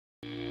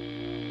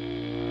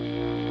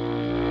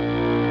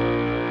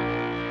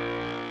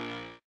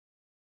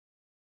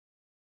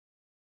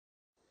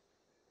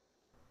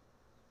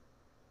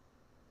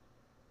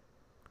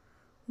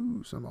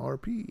Ooh, some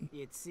RP.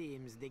 It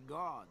seems the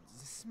gods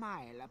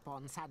smile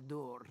upon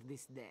Sadur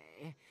this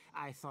day.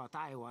 I thought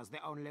I was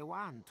the only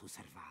one to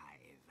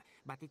survive,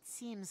 but it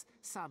seems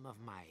some of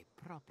my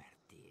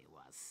property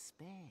was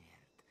spared.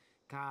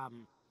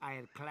 Come,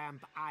 I'll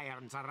clamp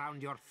irons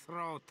around your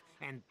throat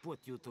and put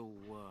you to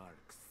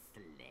work,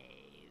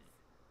 slave.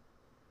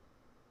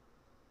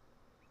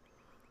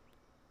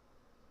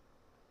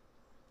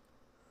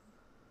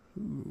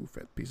 Ooh,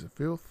 fat piece of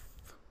filth.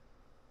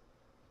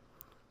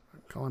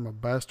 Call him a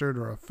bastard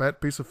or a fat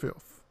piece of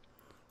filth.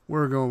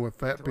 We're going with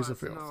fat piece of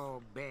filth.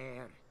 No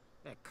bear,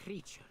 a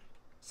creature,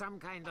 some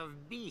kind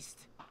of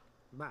beast.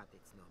 But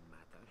it's no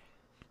matter.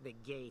 The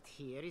gate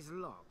here is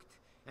locked,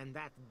 and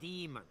that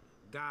demon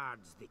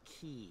guards the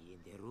key in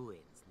the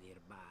ruins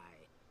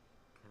nearby.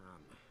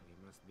 Come,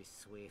 we must be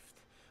swift.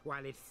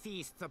 While it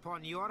feasts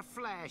upon your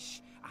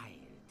flesh,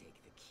 I'll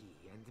take the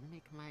key and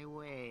make my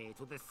way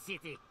to the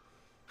city.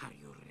 Are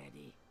you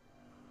ready?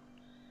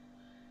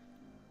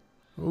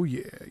 Oh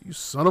yeah, you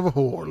son of a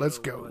whore. Let's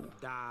go. You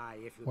would die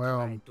if you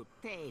Wow. tried to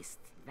taste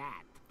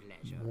that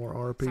pleasure. More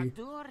RP.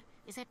 Sadur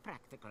is a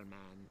practical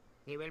man.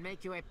 He will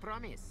make you a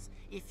promise.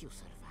 If you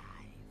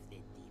survive the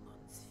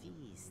demon's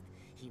feast,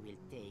 he will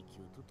take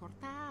you to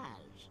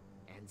Tortage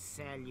and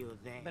sell you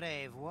the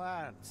brave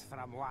words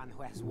from one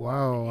who has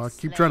Wow, worn I a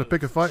keep trying to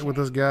pick a slave's fight with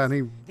this guy and he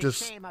chains. The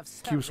just shame of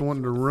keeps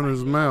wanting to servitude run his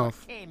finally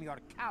mouth. overcame your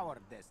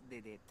cowardice,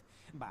 did it?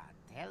 But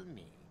tell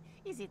me,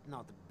 is it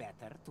not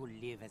better to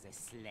live as a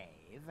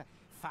slave?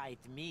 Fight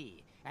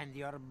me, and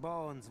your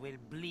bones will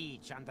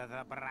bleach under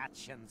the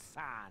Braccian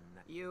sun.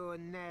 You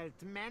knelt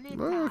many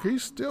Look,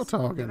 he's still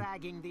times, talking.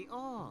 dragging the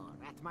oar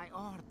at my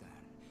order,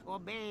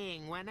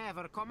 obeying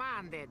whenever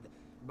commanded.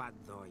 But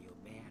though you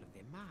bear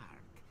the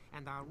mark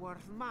and are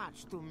worth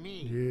much to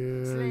me,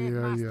 Slave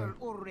Master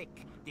Ulrich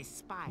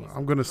despises Well,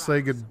 I'm gonna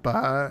say tribes.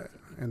 goodbye,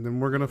 and then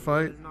we're gonna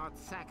fight. Will not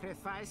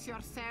sacrifice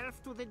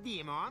yourself to the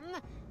demon.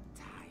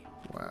 Time.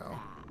 Wow.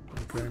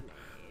 Okay.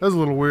 That was a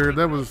little weird.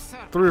 That was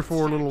 3 or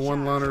 4 little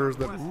one-liners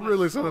that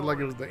really sounded like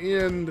it was the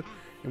end,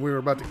 and we were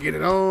about to get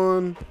it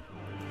on,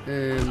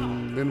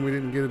 and then we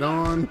didn't get it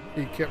on.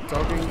 He kept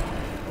talking.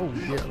 Oh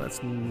yeah,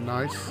 that's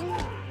nice.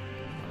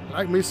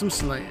 Like me some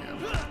slam.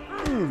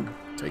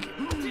 Take it.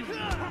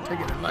 Take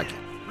it and like it.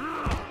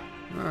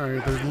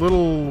 Alright, there's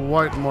little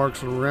white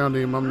marks around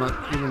him. I'm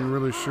not even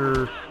really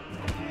sure.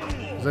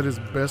 Is that his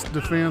best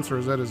defense or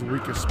is that his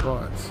weakest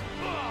spots?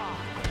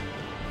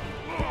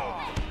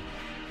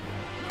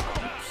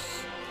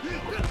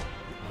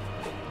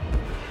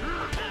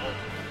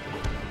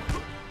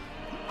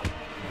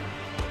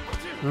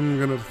 I'm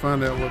gonna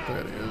find out what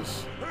that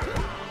is.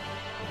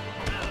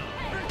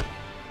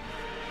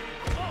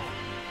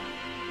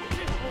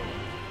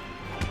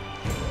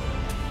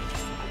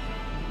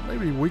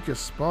 Maybe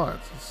weakest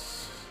spots.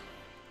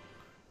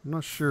 I'm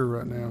not sure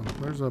right now.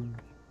 There's a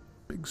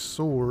big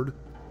sword.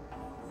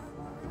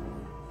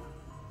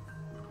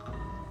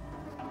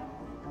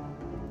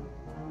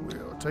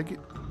 We'll take it.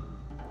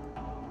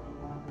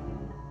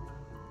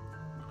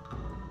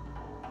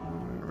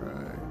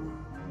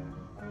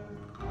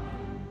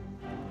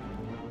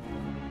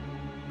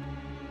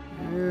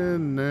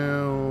 And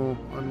now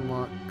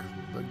unlock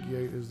the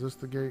gate. Is this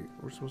the gate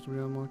we're supposed to be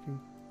unlocking?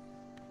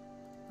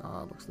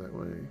 Ah, it looks that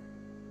way.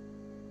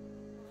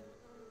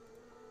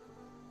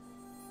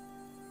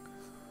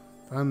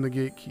 Find the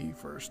gate key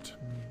first.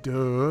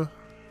 Duh.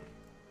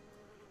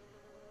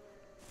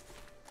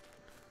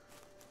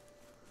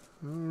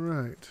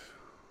 Alright.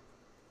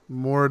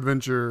 More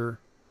adventure.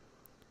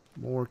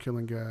 More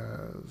killing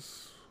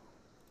guys.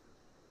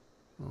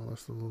 Oh,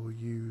 that's the little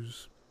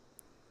U's.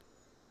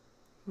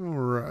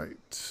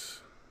 Alright.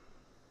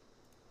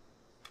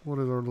 What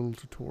does our little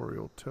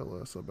tutorial tell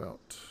us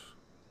about?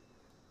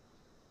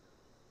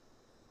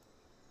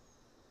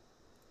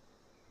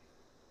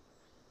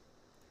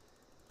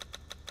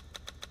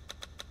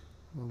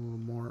 Little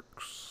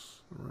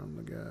marks around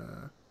the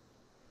guy.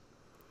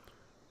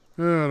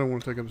 I don't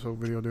want to take up this whole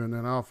video doing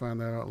that. I'll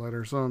find that out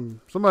later.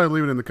 Somebody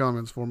leave it in the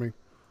comments for me.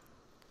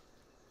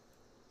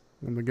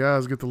 When the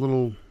guys get the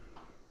little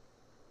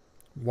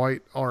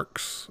white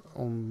arcs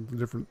on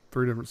the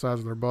 3 different sides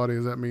of their body,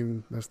 does that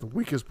mean that's the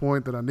weakest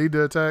point that I need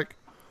to attack?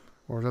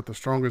 Or is that the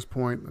strongest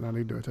point that I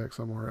need to attack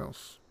somewhere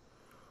else?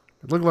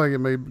 It looked like it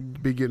may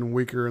be getting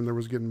weaker and there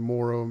was getting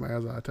more of them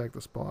as I attacked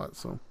the spot.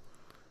 So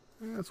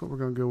yeah, that's what we're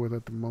going to go with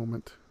at the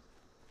moment.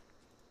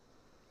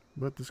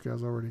 But this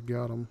guy's already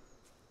got them.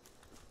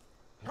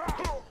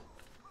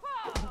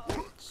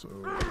 So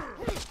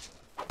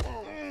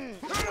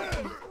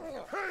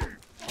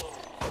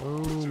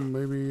oh,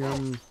 maybe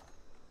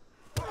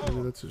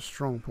that's his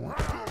strong point.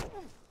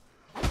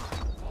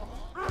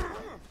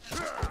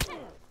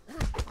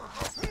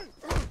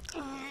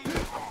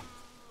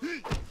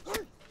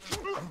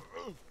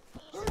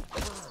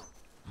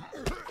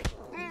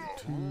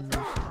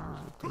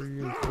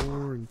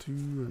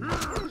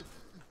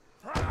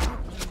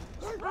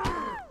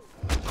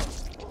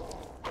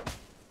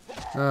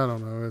 I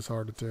don't know, it's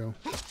hard to tell.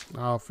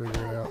 I'll figure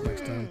it out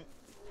next time.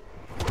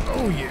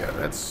 Oh yeah,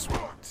 that's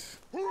sweet.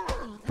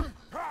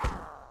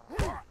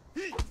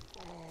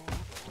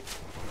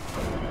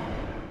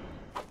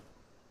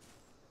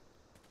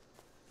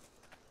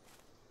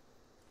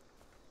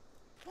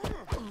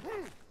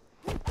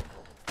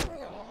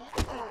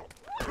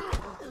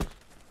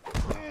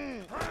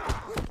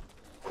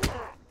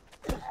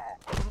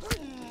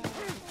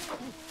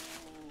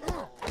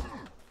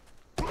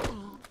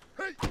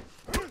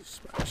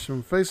 Smash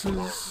some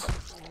faces.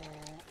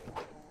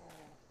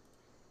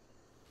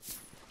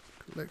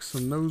 Collect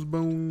some nose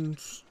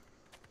bones.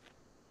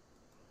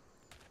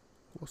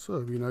 What's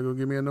up? You not gonna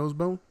give me a nose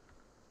bone?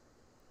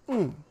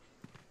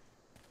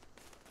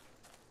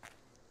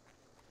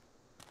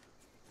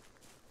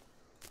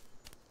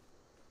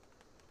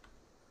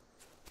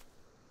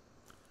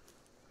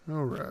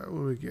 Alright, what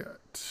do we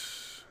got?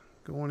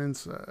 Going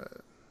inside.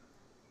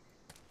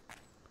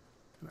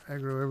 Gonna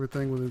aggro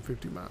everything within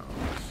 50 miles.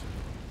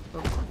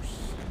 Of course.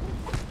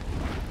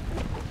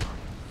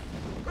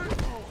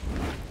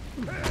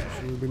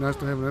 It would be nice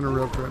to have an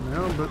interrupt right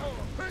now, but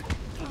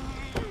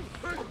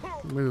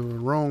either the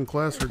wrong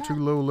class or too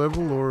low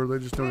level, or they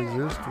just don't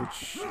exist,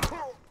 which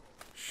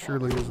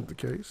surely isn't the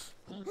case.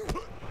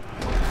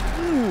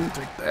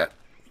 Take that.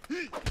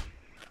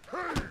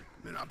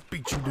 Then I'll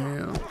beat you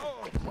down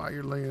while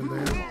you're laying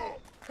down.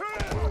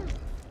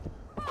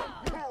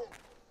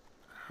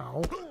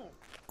 Ow.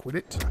 Quit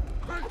it.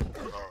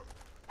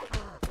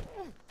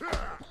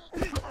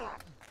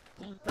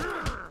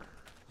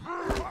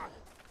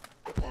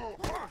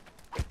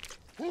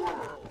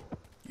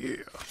 Yeah.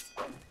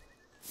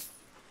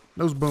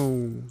 Nose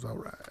bones, all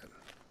right.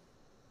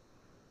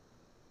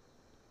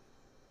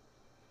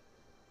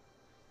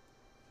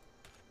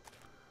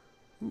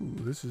 Ooh,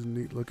 this is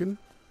neat looking.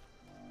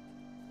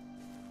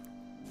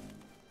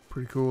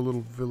 Pretty cool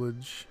little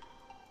village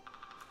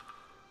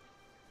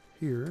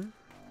here.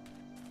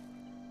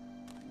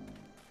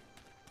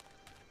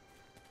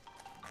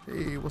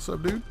 Hey, what's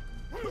up, dude?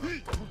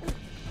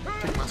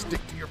 Take my stick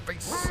to your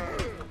face.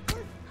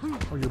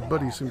 Oh, your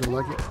buddies seem to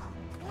like it.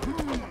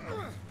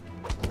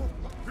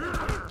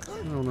 I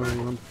don't know,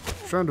 I'm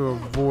trying to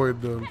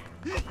avoid the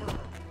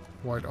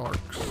white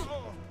arcs.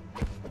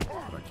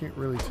 But I can't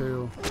really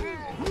tell.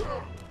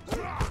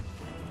 11,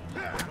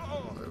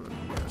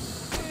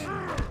 yes.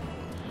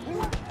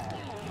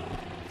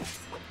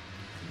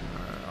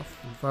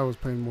 If I was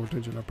paying more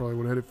attention, I probably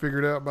would have had it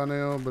figured out by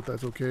now, but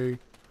that's okay.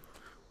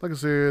 Like I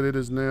said, it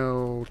is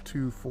now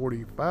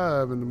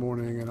 2:45 in the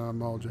morning, and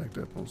I'm all jacked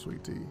up on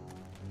sweet tea.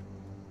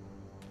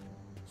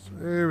 So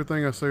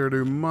everything I say or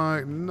do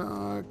might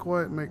not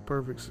quite make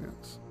perfect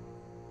sense.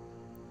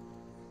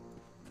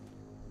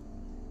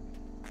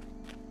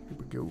 Here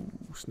we go.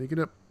 Sneak it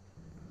up.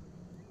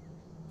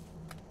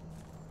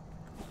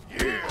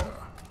 Yeah!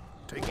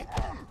 Take it.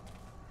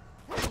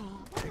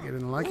 Take it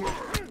and like it.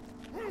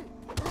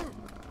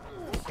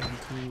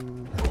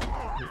 17,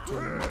 13,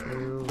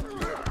 12.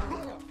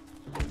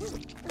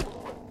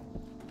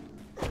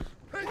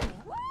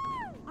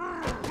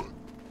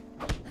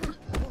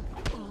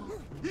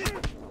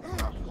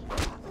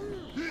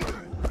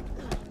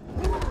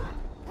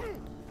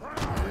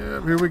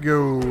 Here we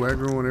go,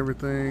 aggroing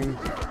everything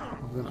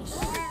within a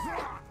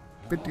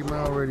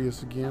 50-mile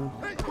radius again.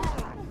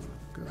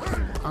 'Cause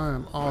I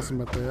am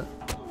awesome at that.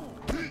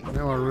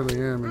 Now I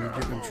really am, and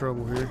getting in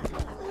trouble here.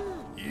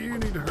 You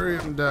need to hurry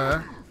up and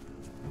die.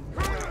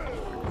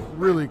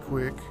 Really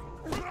quick.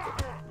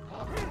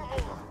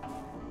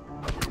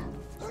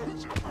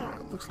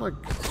 It looks like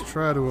let's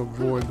try to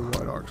avoid the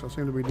white arcs. I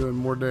seem to be doing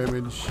more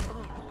damage.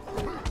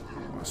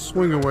 I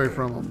swing away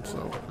from them,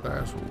 so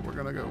that's what we're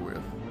gonna go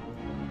with.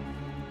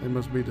 They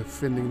must be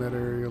defending that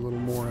area a little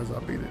more as I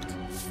beat it.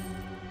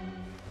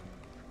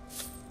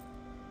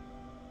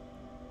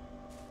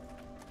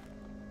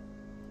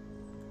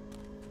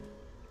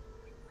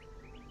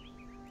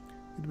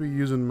 Need to be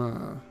using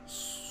my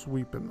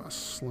sweep and my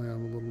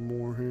slam a little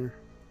more here.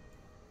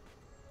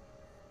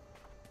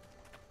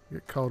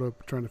 Get caught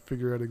up trying to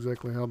figure out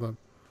exactly how the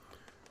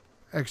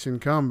action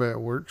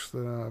combat works,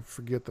 that I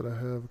forget that I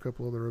have a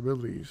couple other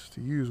abilities to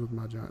use with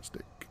my giant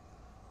stick.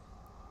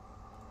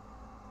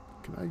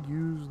 Can I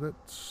use that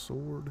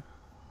sword?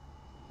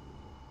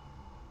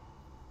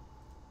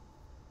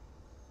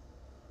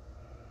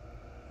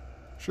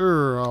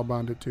 Sure, I'll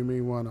bind it to me.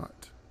 Why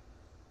not?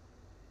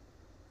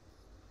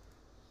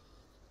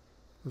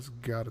 This has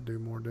got to do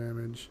more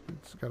damage.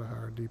 It's got a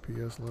higher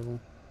DPS level.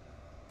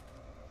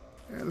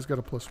 And it's got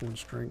a +1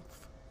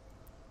 strength.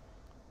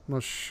 I'm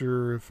not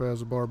sure if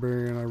as a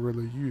barbarian I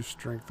really use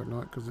strength or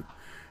not, because it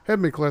had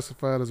me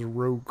classified as a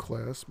rogue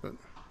class, but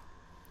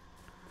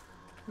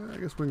I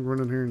guess we can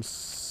run in here and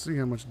see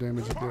how much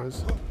damage it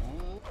does.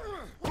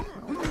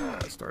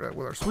 Let's start out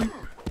with our sweep.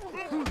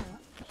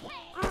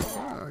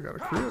 I got a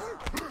crit.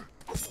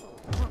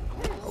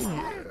 Oh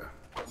yeah.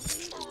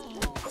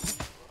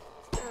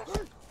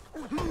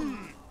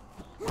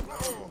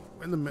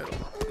 In the middle.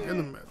 In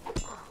the middle.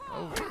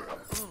 Oh yeah.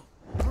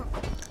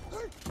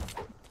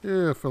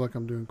 Yeah, I feel like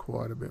I'm doing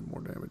quite a bit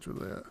more damage with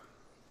that.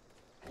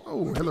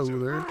 Oh, hello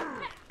there.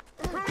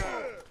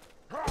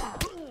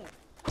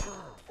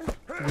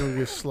 You're gonna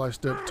get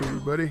sliced up too,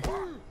 buddy.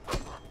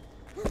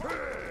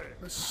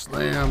 Let's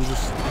slam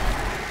just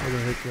for the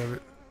heck of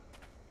it.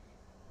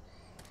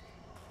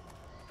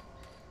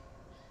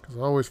 Because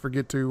I always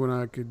forget to when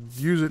I could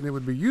use it and it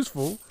would be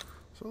useful.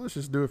 So let's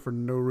just do it for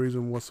no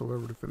reason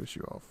whatsoever to finish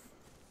you off.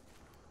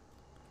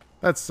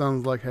 That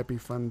sounds like happy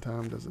fun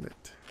time, doesn't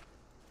it?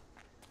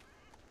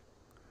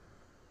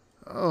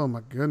 Oh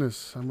my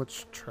goodness, how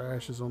much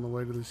trash is on the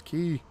way to this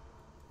key?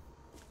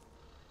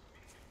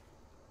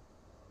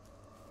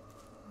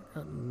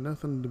 Got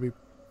nothing to be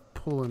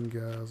pulling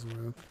guys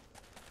with.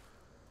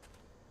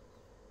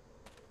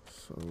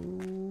 So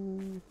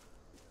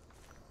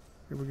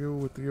here we go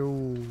with the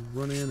old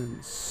run in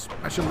and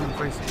smash him in the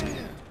face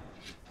again.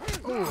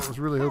 Oh, I was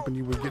really hoping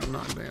you would get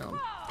knocked down.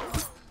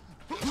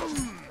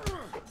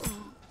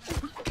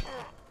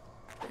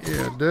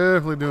 Yeah,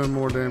 definitely doing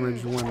more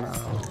damage when I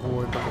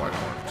avoid the white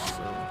marks.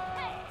 So.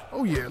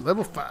 Oh yeah,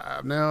 level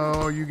 5.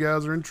 Now you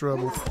guys are in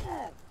trouble.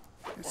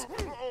 It's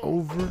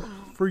over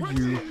for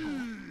you.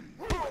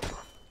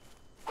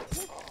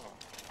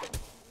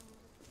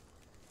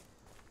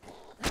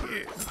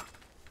 Yeah.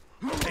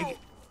 Take it.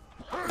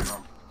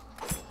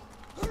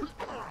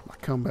 My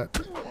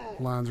combat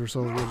lines are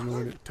so original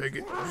in it. Take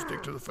it,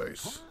 stick to the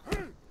face.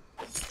 Keep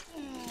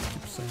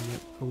saying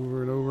it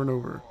over and over and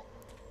over.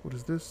 What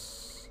is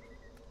this?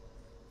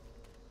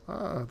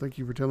 Ah, thank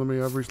you for telling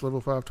me I've reached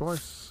level 5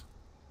 twice.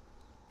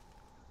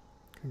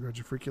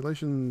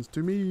 Congratulations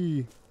to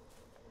me.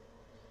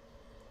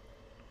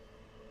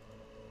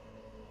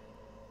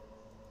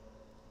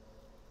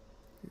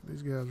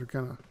 These guys are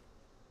kind of...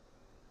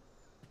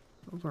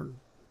 Those aren't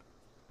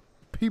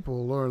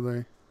people, are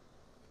they?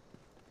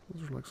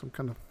 Those are like some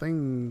kind of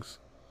things.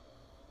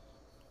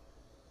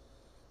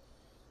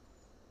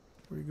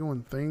 Where are you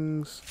going,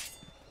 things?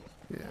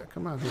 Yeah,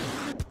 come out here.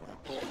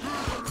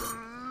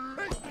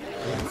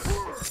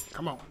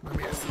 Come on, let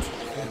me ask you.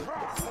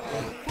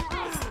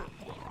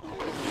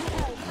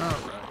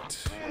 Alright.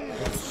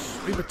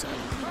 Sweep attack.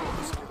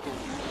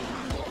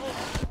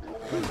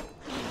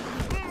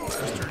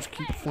 Bastards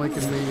keep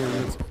flanking me,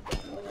 and it's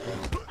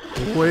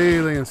the way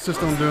they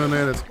insist on doing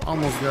that, it's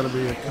almost got to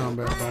be a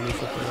combat bonus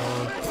if they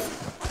are.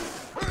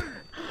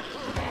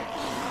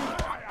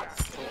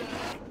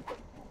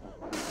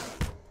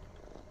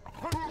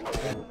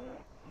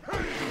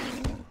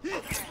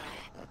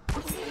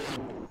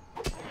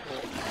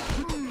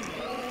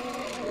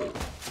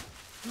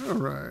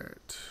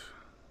 Alright.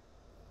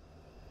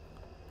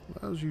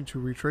 Allows you to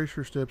retrace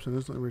your steps and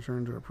instantly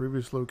return to a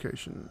previous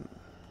location.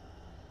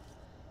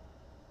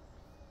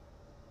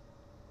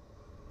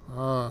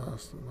 Ah,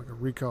 it's like a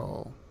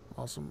recall.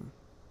 Awesome.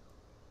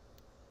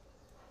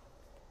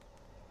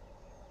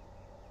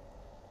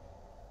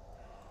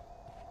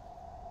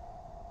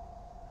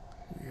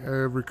 We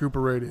have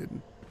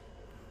recuperated.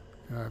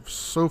 I've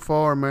so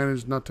far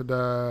managed not to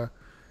die,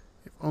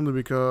 if only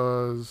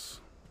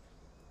because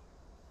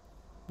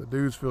the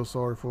dudes feel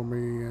sorry for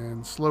me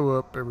and slow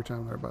up every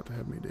time they're about to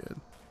have me dead.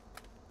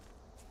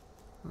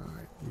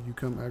 Alright, will you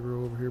come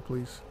aggro over here,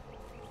 please?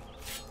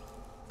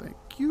 Thank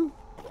you.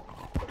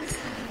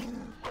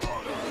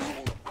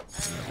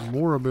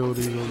 More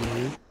abilities over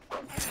here.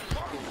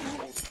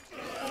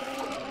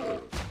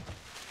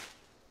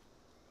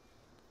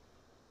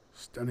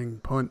 Stunning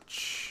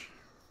punch.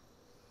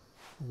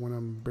 When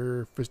I'm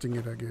bare fisting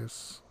it, I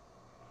guess.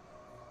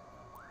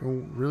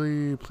 Don't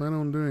really plan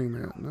on doing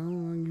that.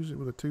 No, I use it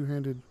with a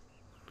two-handed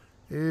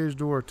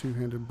edged or a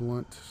two-handed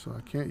blunt, so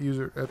I can't use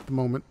it at the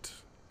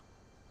moment.